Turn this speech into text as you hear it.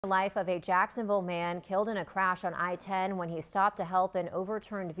The life of a Jacksonville man killed in a crash on I-10 when he stopped to help an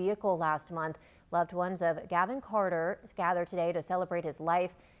overturned vehicle last month. Loved ones of Gavin Carter gathered today to celebrate his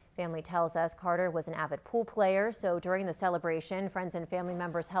life. Family tells us Carter was an avid pool player, so during the celebration, friends and family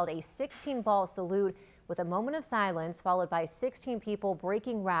members held a 16-ball salute with a moment of silence, followed by 16 people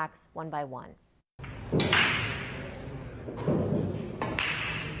breaking racks one by one.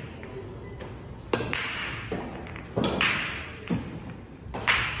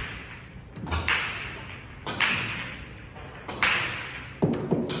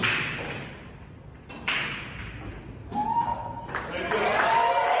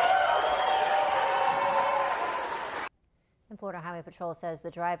 Florida Highway Patrol says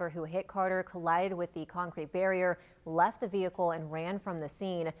the driver who hit Carter collided with the concrete barrier, left the vehicle, and ran from the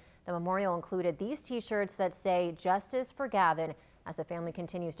scene. The memorial included these T-shirts that say "Justice for Gavin," as the family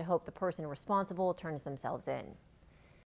continues to hope the person responsible turns themselves in.